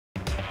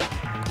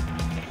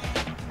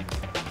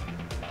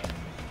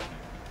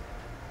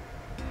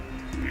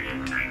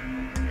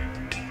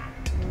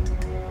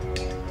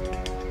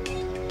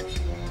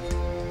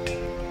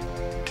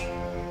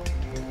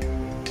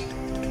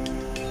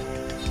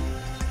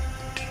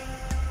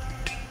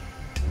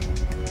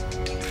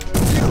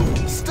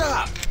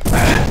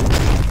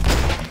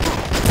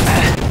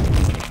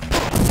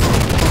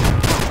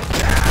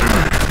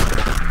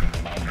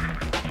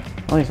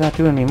Well, he's not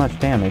doing me much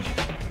damage.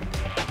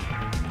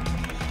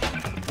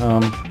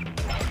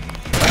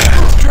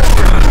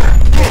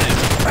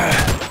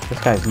 This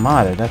guy's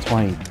modded, that's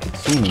why he could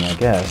see me, I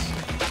guess.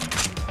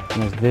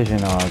 He has vision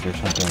aug or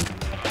something.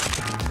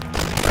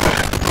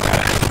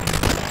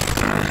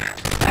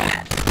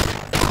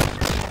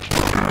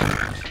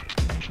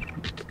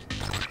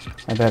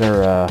 I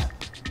better,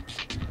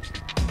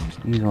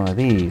 use one of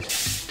these.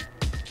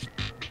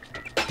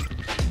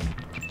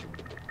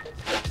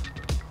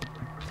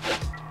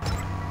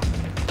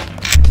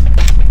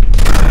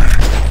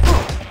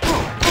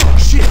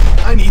 Shit,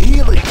 I need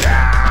healing!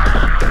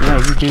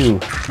 Yeah, you do.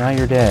 Now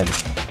you're dead.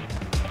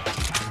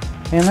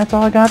 Man, that's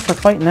all I got for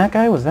fighting that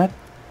guy? Was that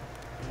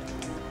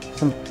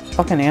some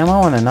fucking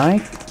ammo and a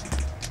knife?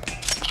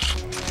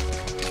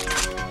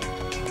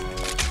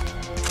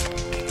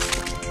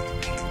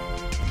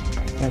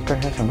 You guys better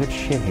have some good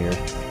shit here.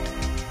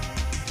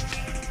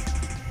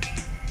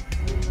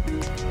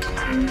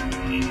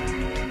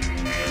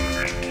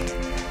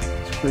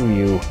 Screw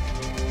you.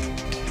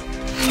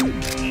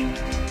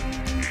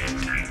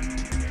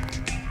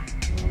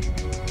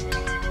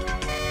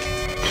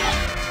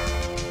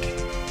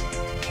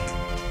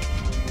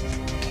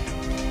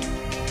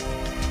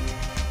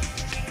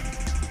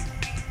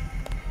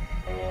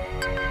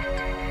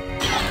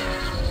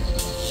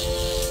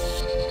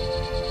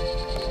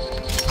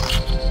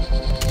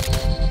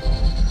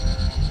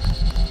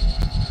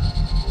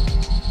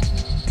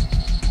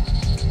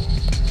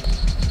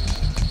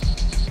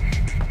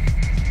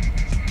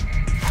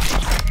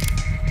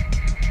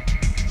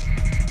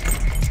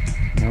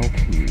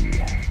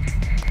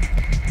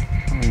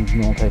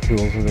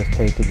 Multi-tools will this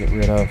take to get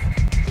rid of?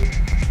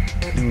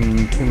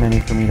 Too many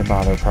for me to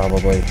bother,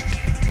 probably.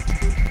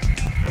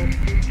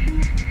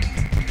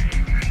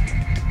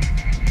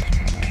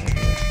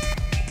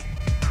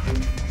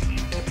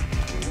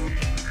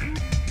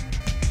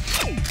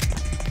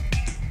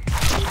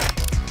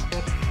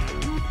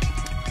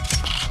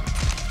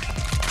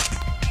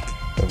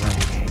 The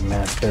Renegade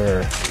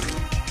Master.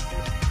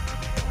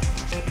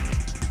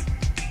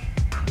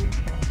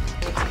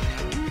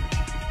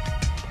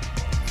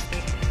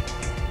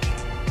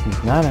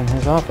 He's not in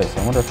his office.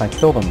 I wonder if I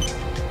killed him.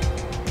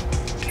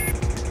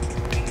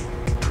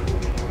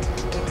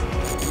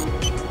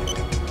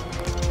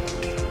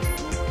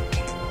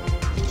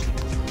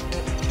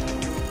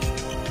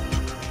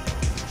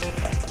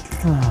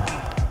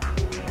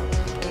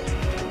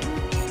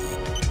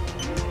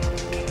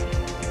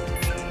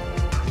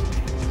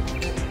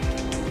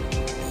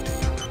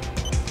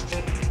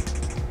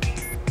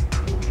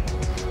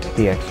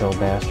 DXO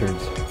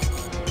bastards.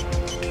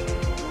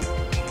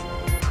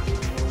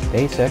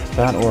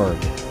 Basex.org.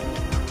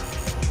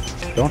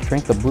 Don't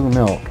drink the blue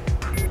milk.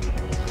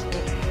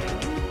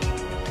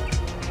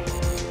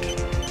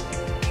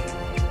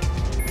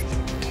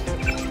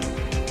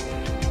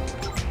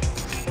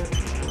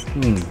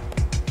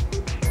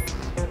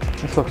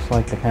 This looks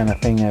like the kind of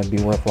thing that'd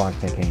be worth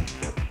lockpicking.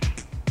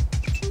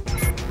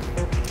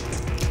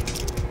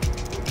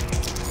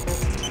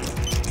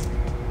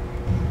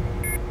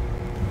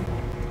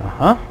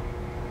 Uh-huh.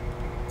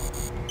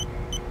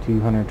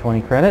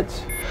 220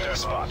 credits.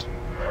 Despot,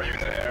 are you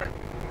there?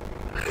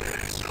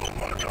 It's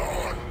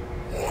Compudoc.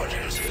 What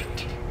is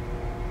it?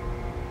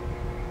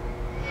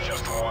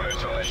 Just wanted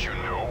to let you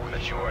know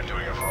that you are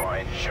doing a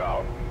fine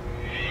job.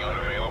 Being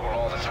unavailable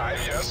all the time,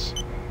 yes?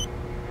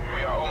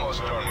 We are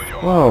almost done with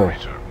your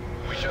moderator.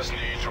 We just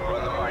need to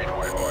run the mind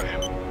wipe on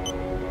him.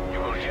 You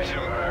will get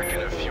him back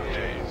in a few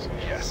days,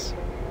 yes?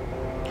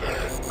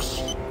 Thanks.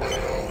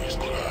 I'm always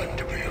glad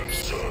to be of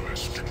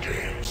service to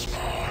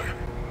Gamespy.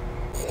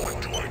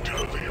 What do I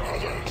tell the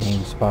others?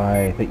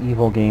 Gamespy, the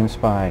evil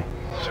Gamespy.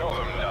 Tell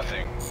them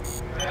nothing.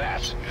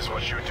 That is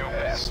what you do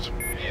best.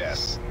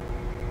 Yes.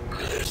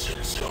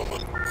 Listen,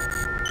 someone.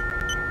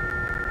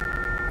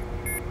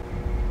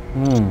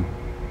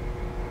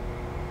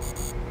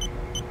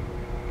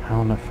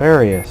 How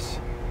nefarious.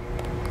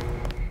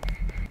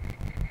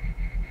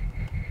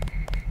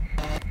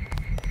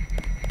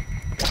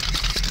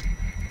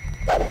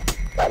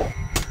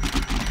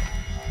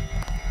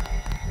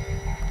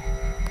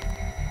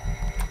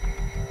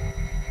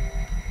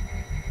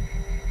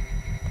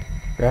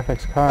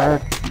 Graphics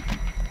card.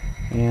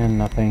 And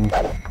nothing.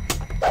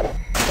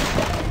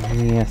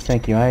 Yes,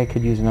 thank you. I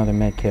could use another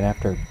med kit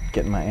after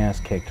getting my ass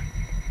kicked.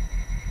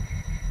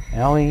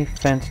 Alley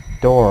fenced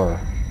door.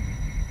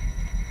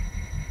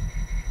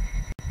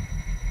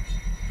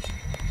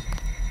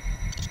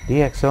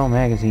 DXO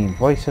magazine,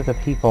 voice of the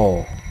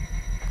people.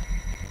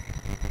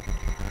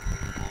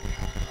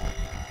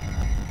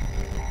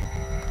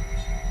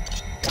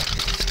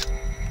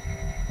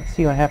 Let's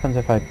see what happens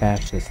if I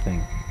bash this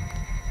thing.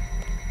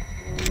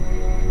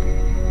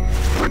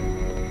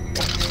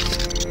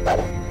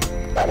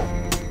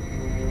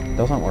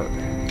 Doesn't work.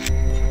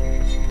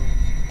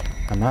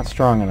 I'm not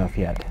strong enough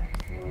yet.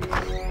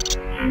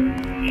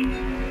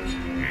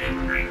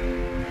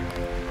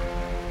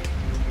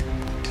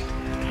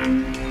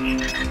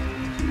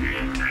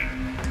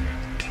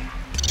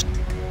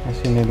 I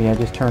assume maybe I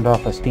just turned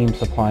off a steam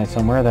supply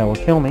somewhere that will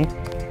kill me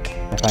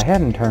if I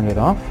hadn't turned it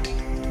off. Do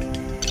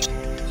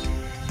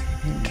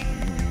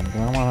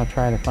I want to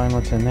try to find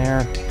what's in there?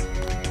 I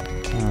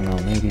don't know,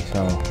 maybe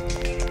so.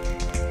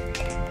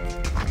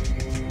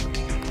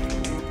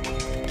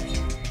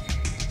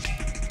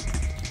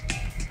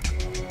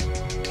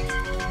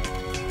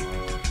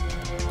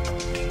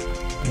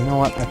 You know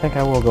what? I think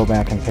I will go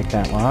back and pick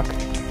that lock.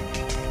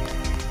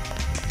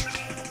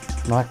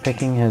 Lock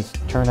picking has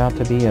turned out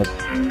to be a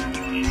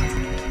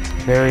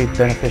very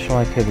beneficial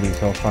activity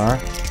so far.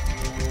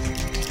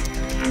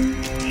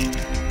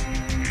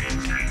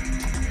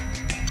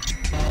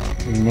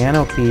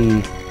 Nano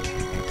key,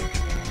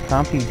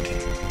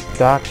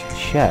 Compudoc's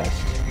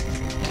chest.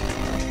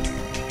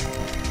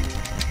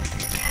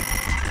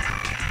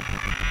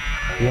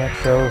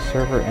 EXO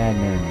server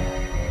admin.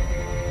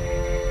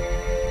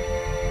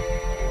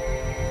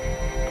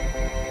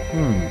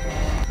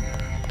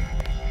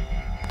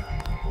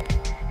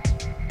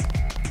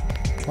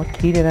 What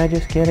key did I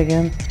just get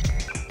again?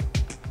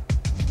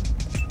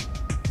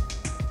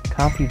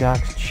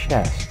 Compudoc's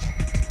chest.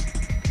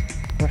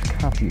 Where's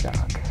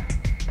Compudoc?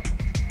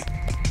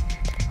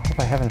 I hope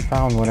I haven't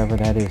found whatever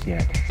that is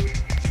yet.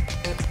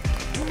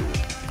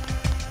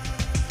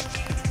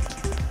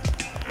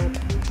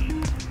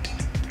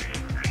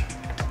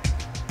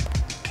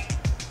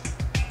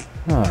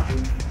 Huh.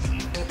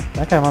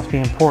 That guy must be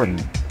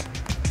important.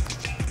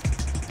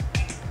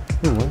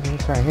 Ooh, what is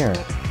this right here?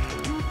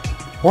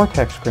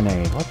 Vortex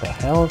grenade. What the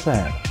hell is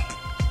that?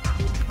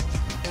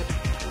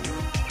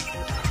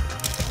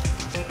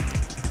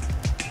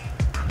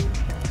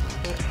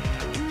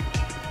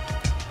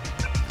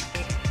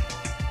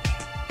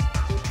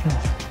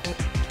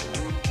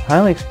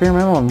 Highly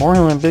experimental and more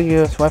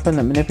ambiguous weapon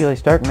that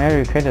manipulates dark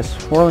matter to create a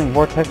swirling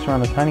vortex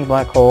around a tiny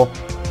black hole,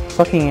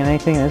 sucking in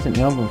anything that isn't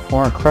known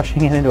before and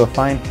crushing it into a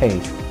fine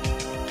paste.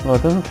 Well,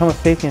 it doesn't come with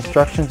safety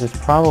instructions. It's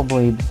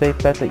probably a safe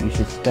bet that you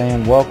should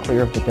stand well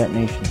clear of the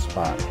detonation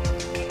spot.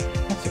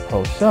 I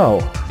suppose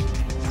so.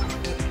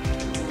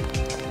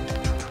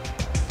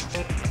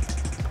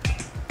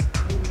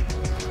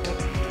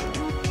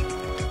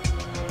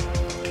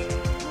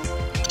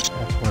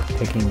 That's worth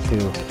picking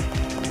too.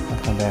 I'll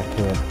come back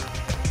to it.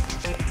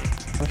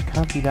 Where's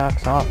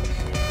Compudoc's office?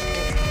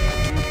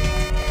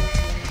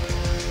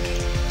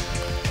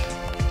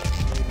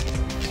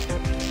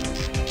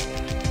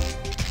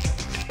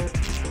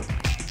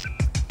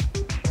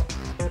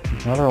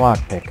 Another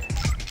lockpick.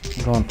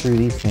 I'm going through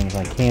these things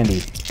like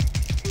candy.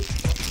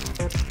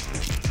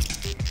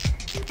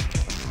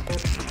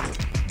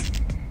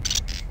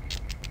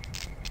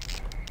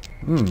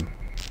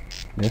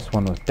 This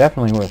one was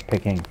definitely worth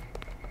picking.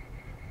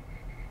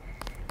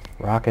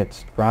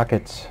 Rockets.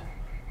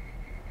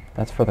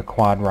 That's for the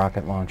quad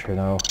rocket launcher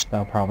though.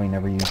 I'll probably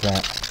never use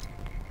that.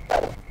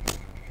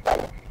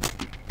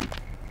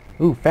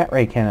 Ooh, fat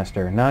ray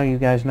canister. Now you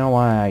guys know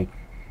why I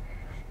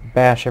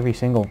bash every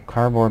single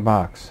cardboard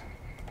box.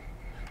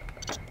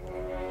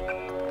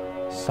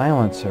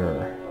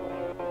 Silencer.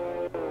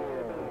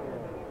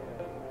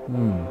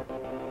 Well,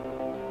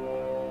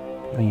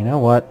 you know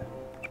what?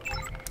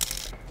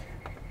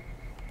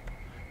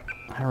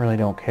 I really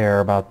don't care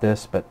about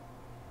this, but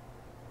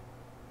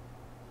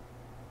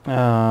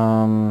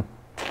I'm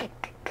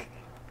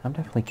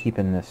definitely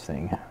keeping this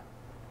thing.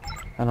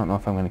 I don't know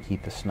if I'm going to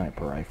keep the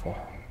sniper rifle.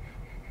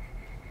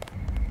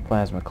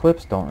 Plasma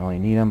clips, don't really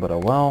need them, but oh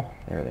well.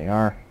 There they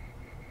are.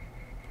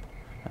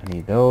 I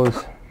need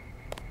those.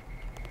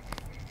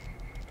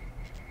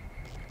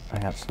 I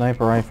got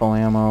sniper rifle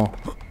ammo.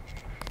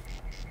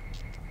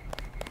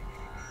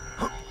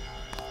 Can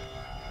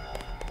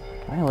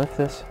I lift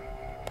this?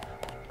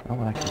 Oh,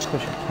 but I can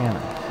push it, can I?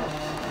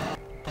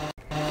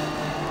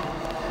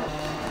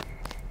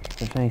 If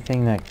there's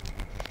anything that...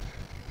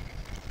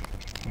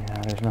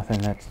 Yeah, there's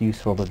nothing that's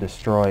useful to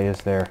destroy,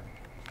 is there?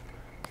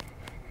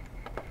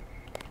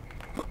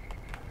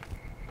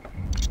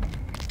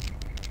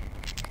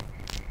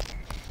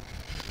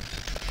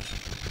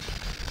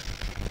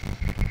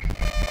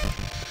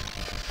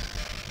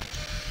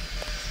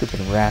 Stupid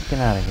rat, get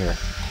out of here.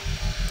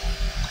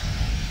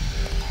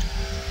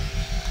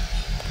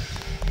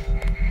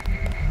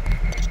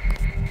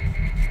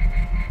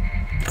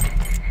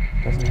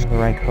 Doesn't have the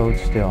right code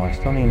still. I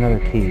still need another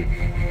key.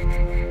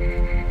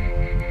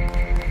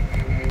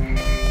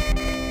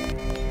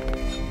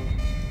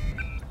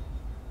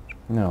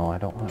 No, I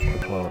don't want to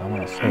quick load. I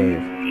want to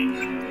save.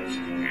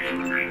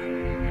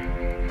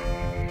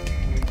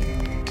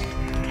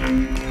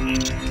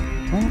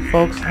 Well,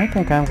 folks, I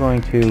think I'm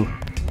going to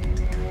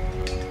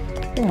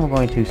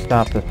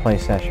stop the play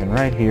session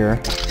right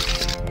here,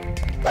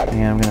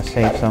 and I'm going to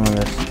save some of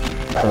this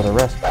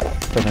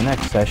for the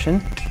next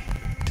session.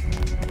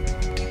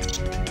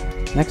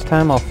 Next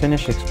time I'll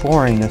finish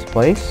exploring this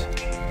place,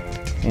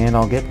 and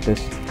I'll get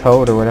this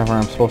code or whatever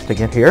I'm supposed to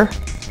get here.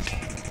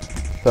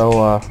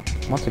 So,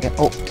 once again,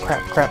 oh,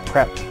 crap. Oh,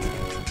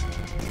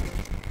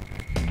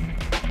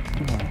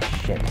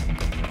 shit.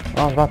 Well,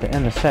 I was about to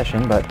end the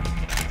session, but...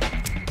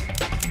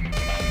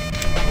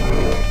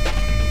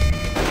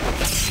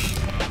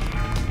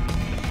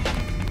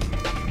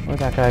 Where'd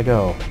that guy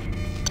go?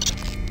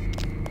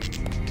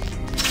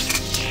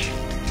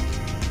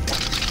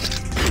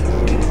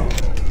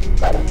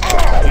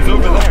 He's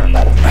over there.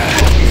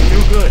 He's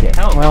too good. Yeah,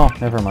 Help. well,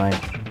 never mind.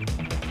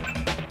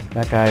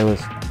 That guy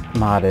was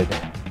modded,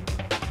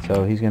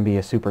 so he's going to be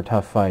a super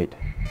tough fight.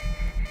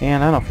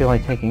 And I don't feel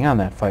like taking on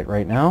that fight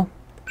right now.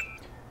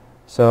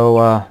 So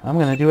I'm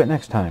going to do it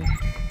next time.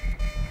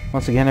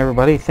 Once again,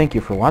 everybody, thank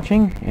you for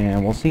watching,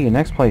 and we'll see you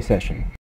next play session.